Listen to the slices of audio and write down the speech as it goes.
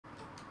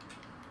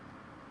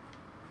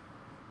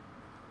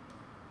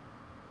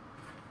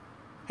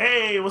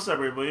Hey, what's up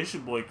everybody? It's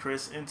your boy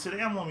Chris, and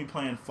today I'm going to be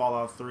playing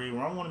Fallout 3,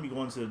 where I'm going to be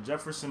going to the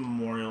Jefferson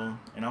Memorial,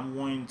 and I'm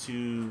going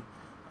to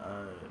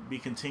be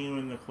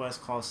continuing the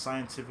quest called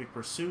Scientific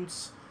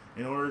Pursuits.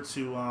 In order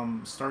to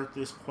start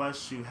this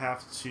quest, you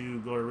have to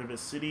go to Rivet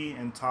City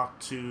and talk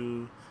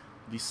to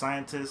the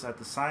scientists at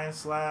the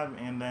science lab,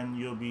 and then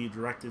you'll be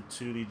directed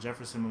to the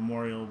Jefferson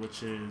Memorial,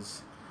 which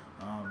is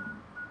a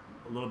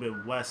little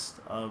bit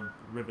west of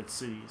Rivet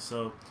City.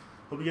 So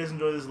hope you guys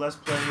enjoy this Let's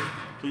Play.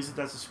 Please hit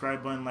that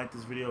subscribe button, like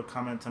this video,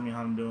 comment, tell me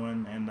how I'm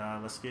doing, and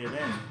let's get it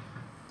in.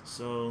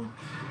 So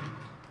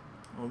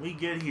when we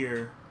get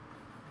here,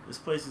 this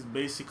place is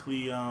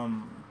basically, I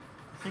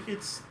think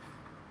it's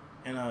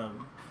in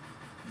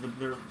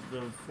the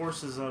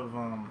forces of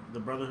the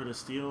Brotherhood of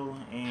Steel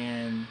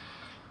and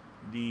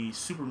the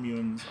Super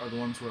Mutants are the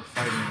ones who are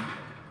fighting.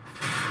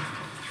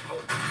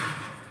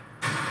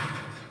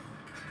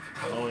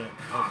 Oh yeah,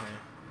 okay.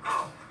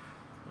 Oh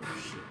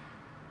shit.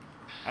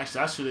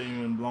 Actually, I shouldn't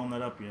even blown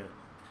that up yet.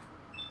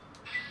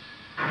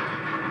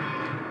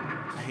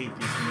 I hate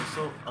these things. They're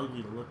so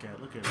ugly to look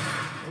at. Look at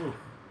that. Ooh.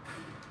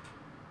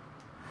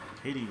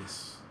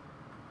 Hideous.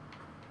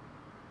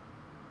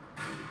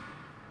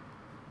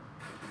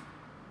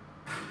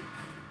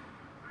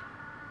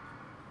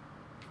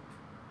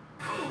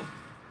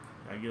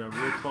 I get up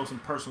real close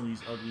and personal with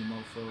these ugly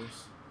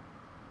mofos.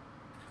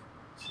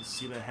 Just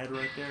see that head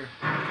right there?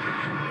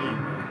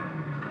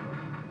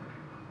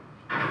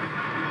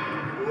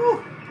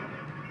 Woo!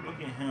 Look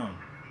at him.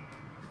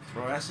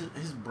 Bro, that's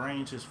his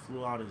brain just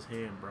flew out his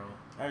head, bro.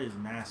 That is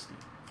nasty.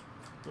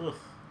 Ugh.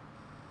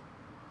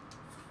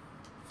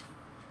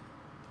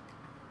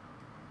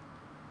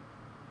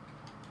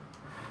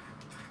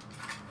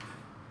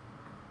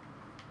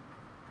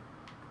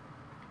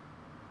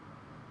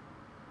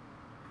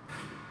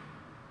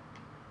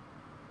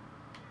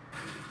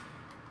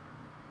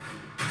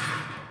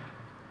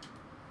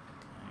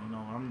 You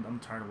know, I'm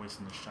tired of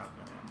wasting this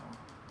shotgun ammo.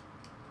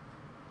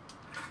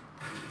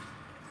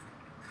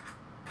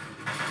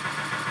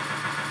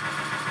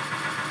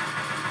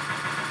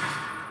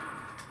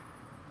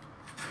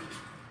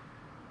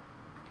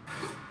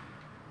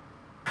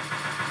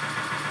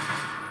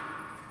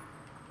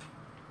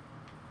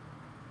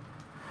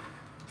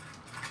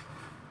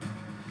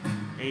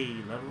 Hey,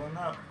 leveling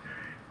up.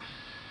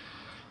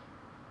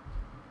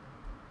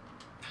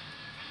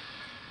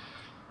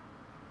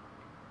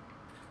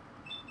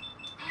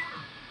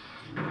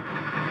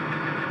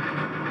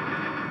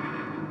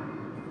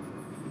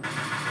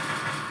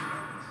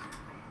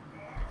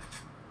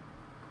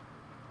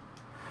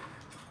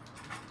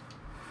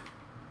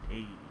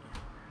 Hey.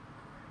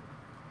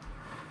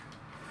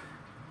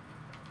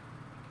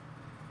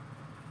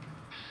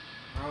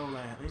 Bro,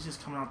 like, they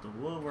just coming out the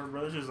woodwork,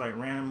 bro. It's just like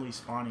randomly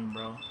spawning,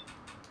 bro.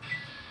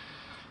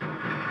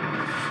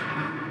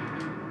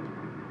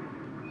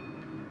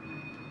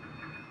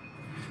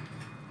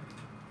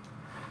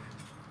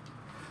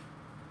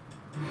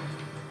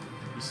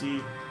 You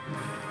see,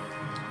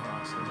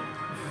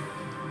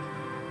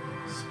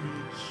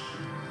 speech.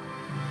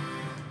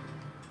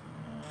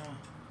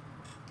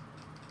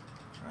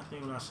 I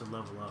think I should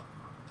level up.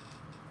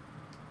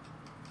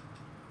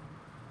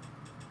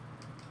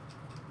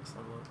 Let's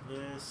level up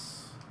this.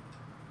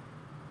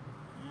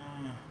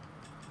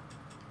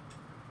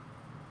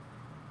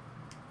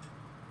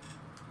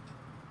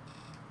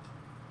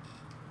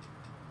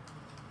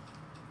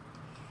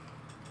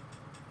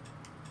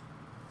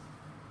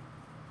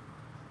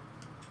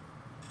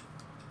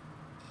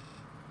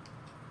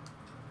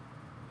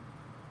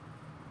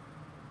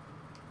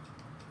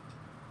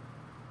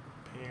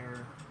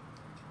 Pair.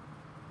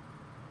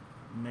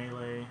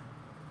 Melee.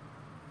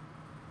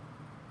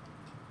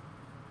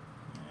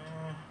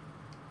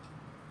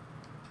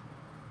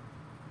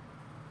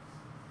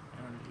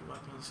 Energy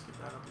weapons, let's get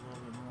that up a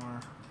little bit more.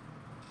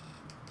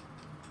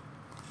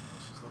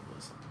 Let's just level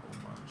this up a whole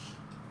bunch.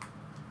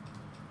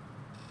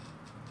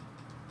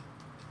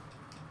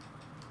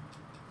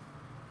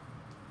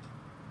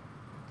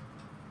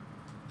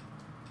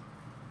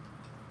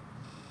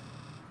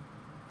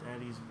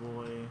 Daddy's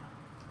boy.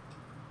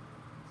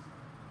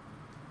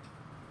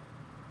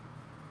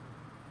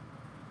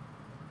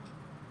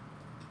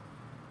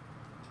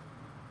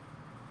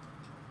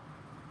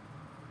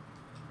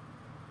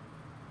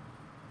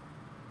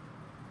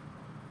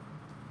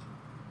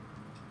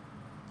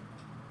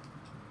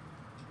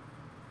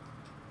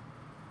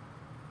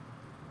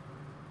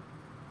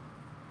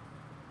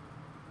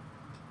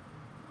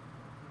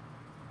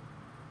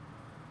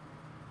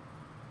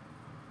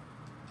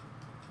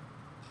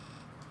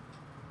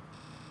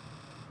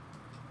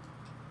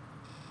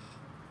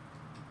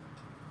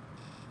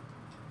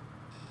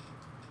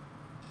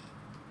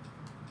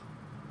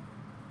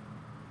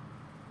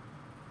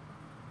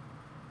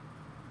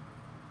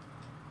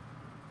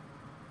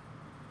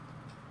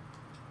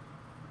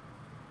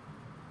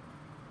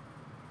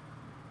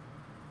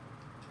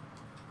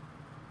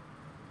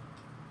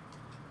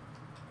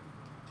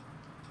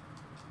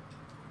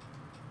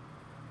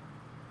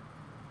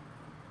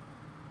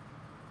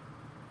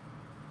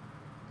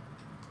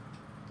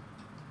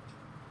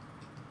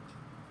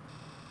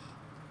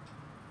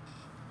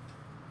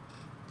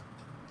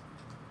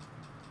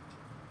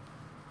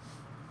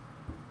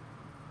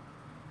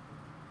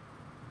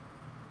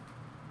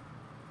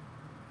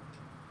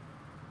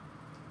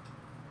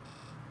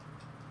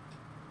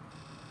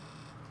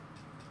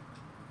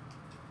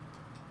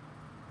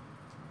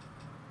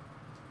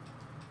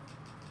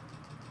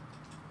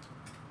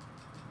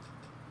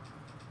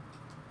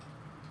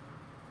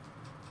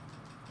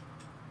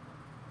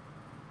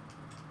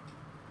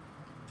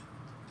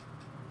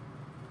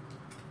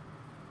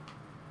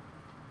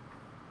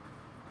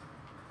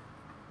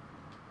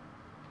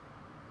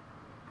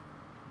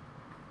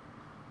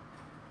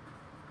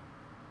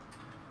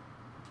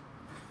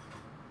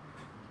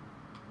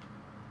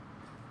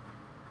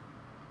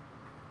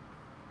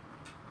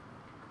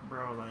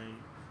 Bro, like...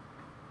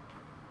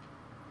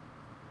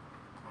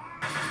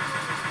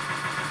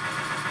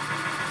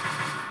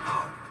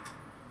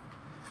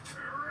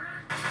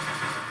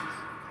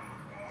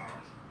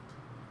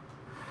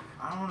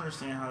 I don't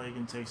understand how they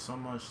can take so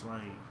much,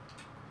 like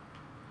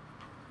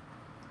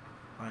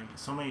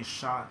so many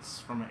shots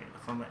from an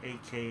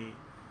AK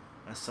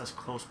at such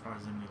close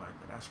proximity like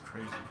that. That's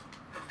crazy.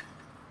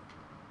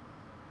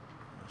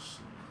 Let's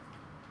see.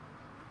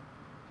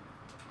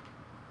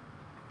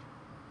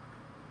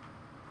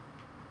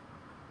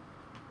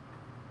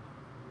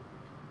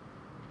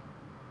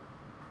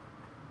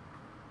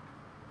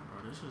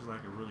 Bro, this is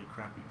like a really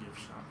crappy gift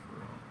shop for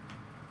real.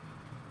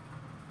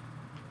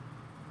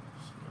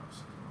 Let's see what else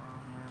is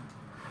around here.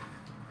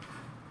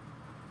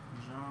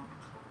 Junk.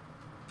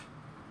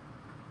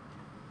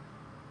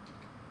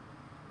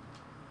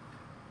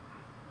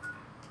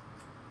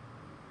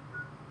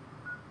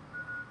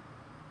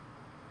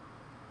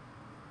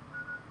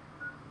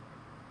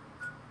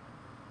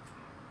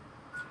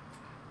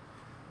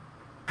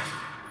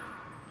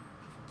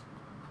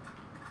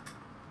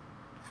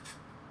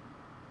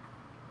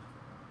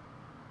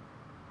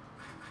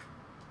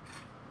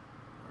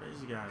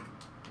 You got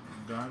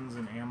guns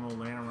and ammo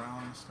laying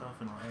around and stuff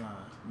in a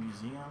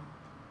museum.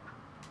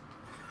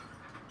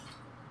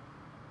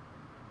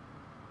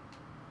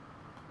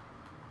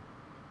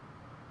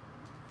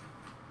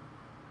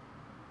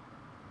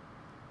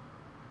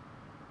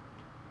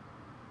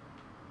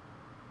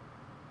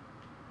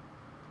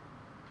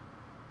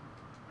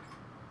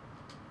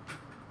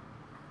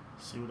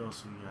 Let's see what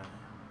else we got.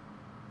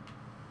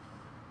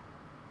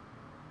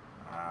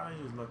 I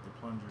just left the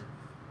plunger.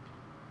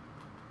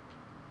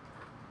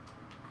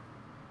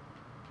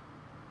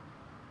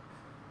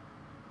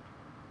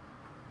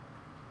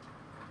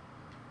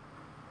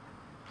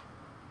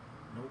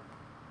 Nope.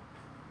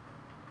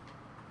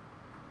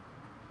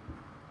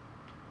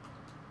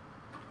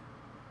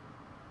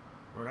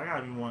 Bro, that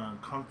gotta be one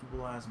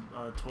uncomfortable ass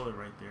toilet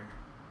right there.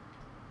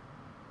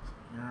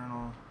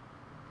 Urinal.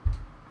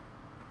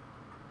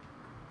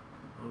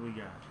 What do we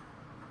got?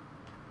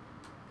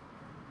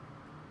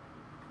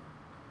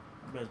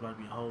 I bet it's about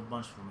to be a whole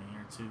bunch of them in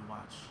here too.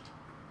 Watch.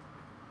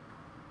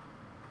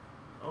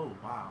 Oh,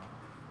 wow.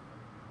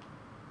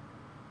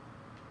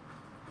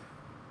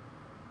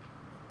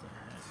 What the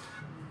heck?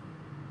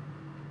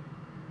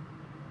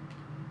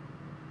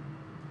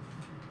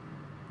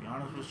 Be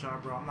honest with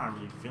y'all, bro, I'm not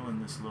really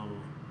feeling this little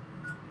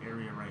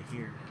area right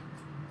here.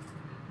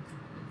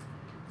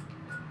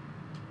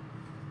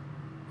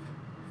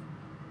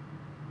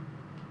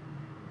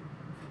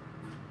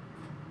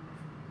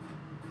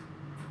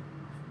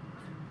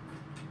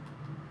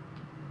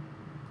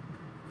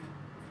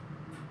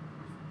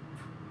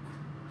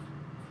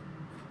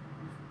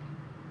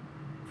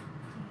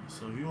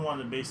 So if you want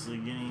to basically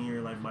get in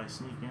here like by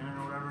sneaking in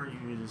or whatever, you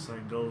could just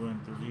like go in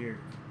through here.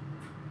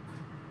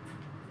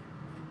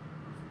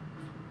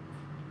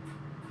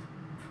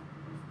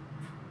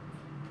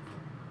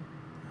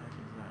 What the heck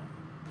is that?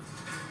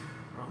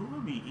 Bro, who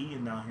would be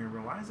eating down here,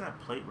 bro? Why is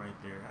that plate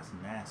right there? That's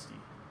nasty.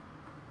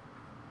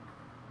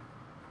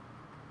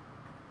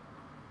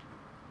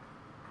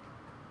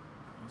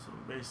 So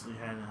basically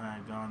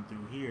had gone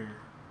through here.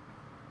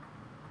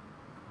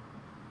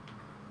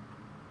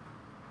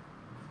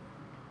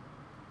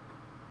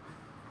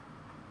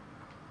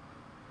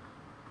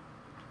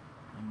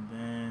 And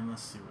then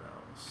let's see what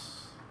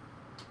else.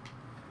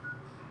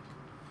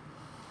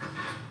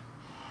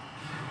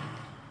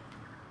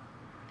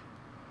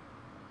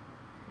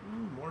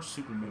 Ooh, more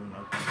super moon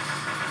up there.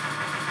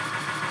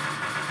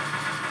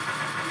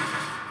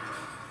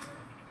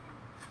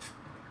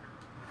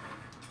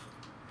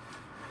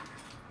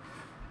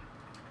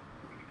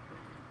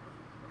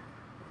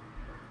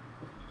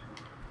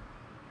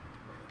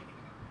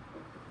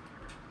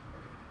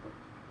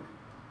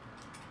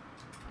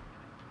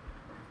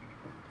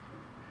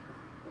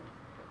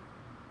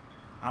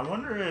 I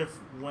wonder if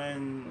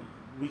when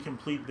we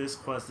complete this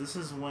quest, this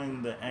is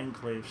when the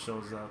enclave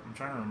shows up. I'm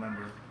trying to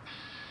remember.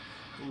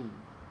 Ooh.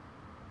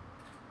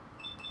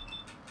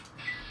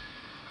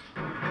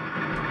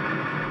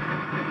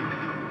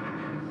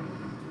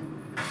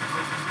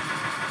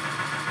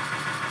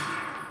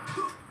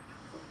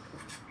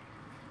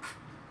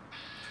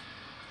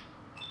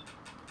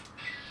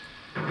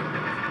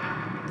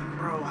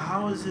 Bro,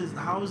 how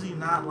is he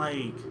not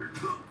like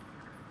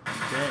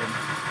dead?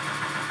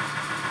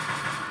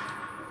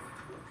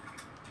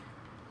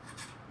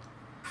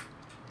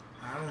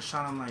 I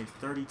shot him like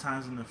 30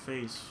 times in the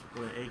face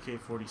with an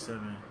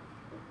AK-47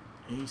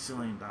 and he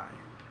still ain't died.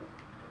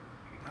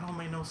 That don't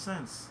make no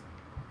sense.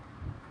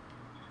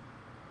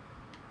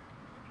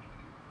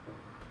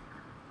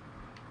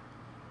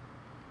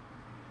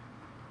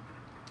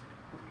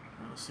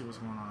 Let's see what's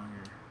going on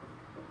here.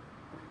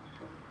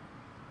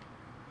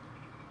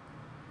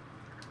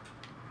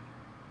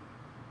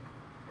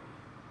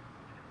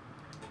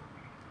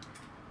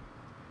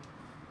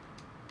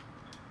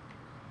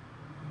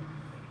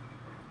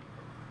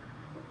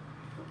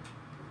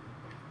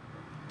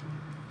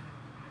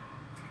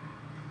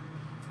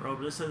 Bro,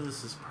 but it says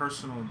this is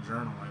personal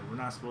journal. Like, we're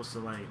not supposed to,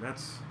 like,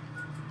 that's...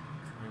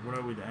 Like, what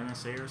are we, the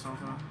NSA or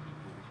something? All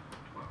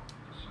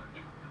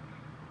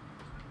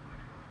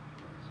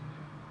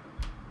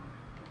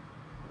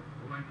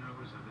I know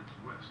is that it's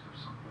west of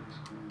someplace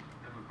called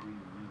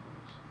Evergreen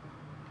Mills,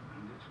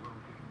 and it's well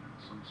hidden in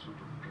some sort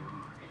of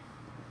garage.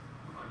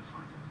 But I'll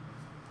find it.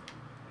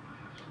 I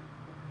have to.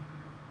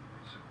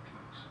 It's so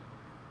close.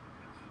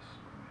 It's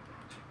this moment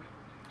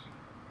particularly, isn't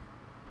it?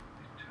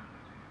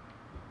 Eternity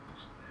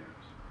was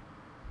theirs.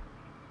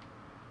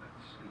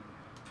 Let's see if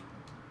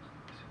there's the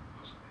missing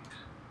puzzle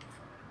piece.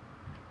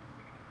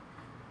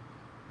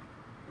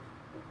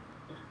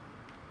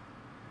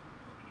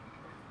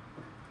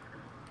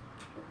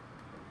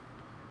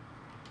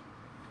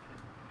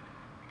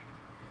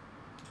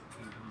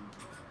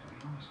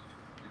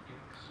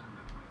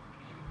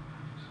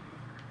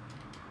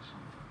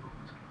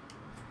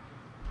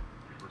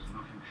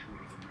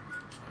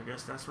 I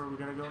guess that's where we're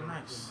gonna go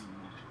next.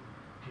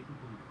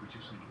 Capable of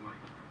producing light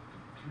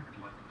from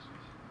complete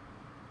lightlessness.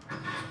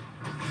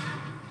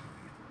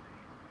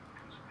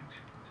 Was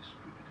actually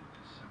distributed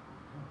to several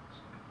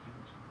vaults to be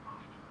used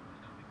after the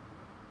atomic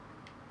war.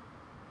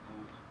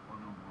 Vault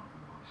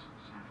 101 was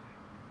sadly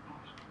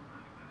not on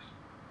that list.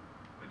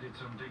 I did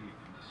some digging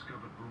and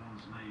discovered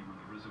Braun's name on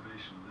the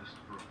reservation list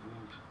for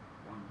Vault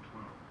 112.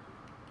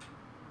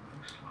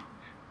 No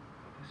slouch,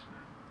 but this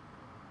man,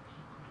 he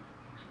could have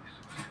easily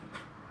succeeded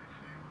where I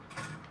failed.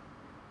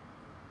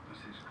 Does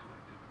his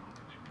collective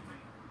knowledge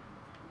remain within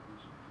the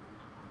halls of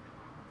Vault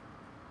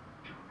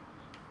 112?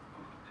 Journals,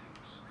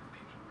 holotapes,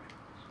 computer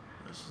records.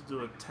 Let's just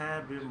do a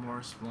tad bit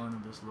more exploring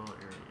of this little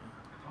area.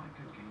 If I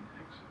could gain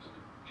access to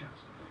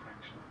just a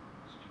fraction of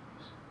Braun's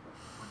genius,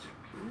 once it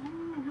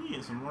Ooh, we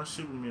get some more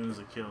super mutants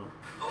to kill.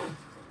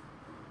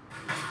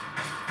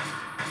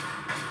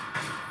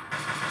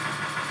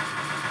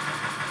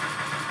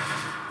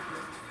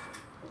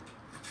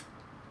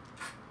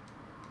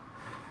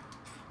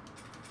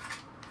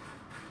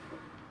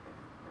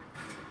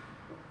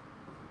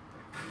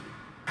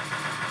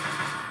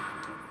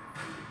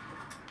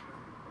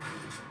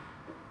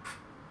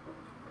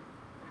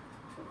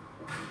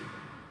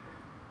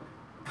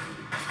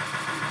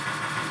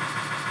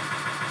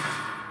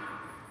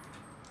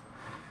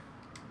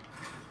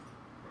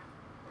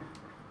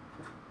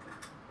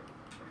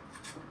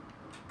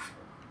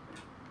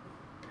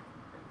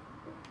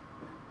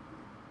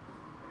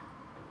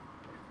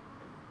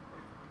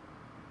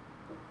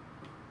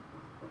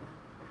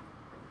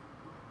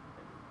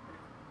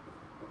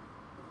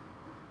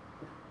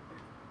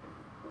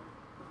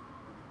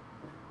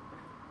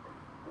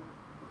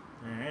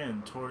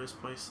 And tore this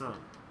place up.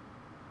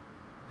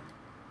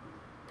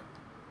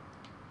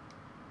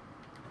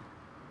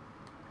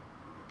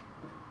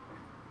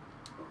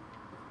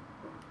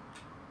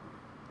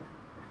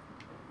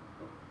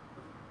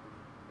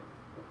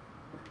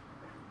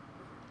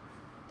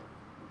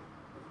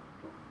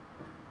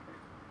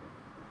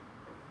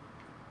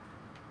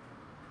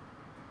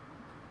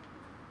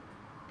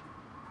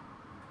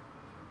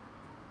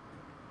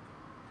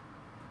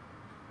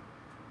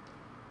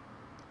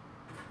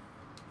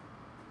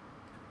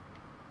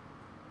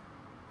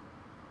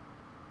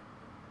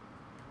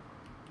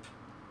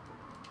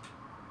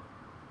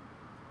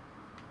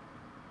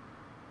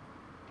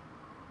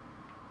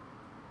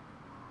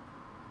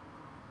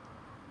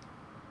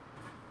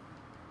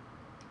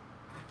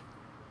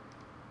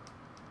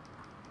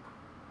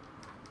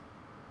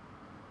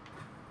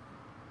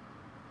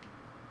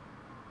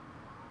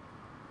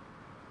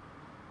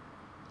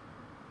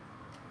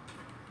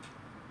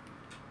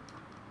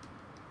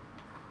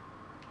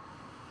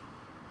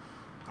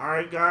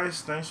 Alright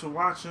guys, thanks for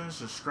watching.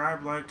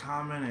 Subscribe, like,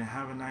 comment, and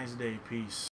have a nice day. Peace.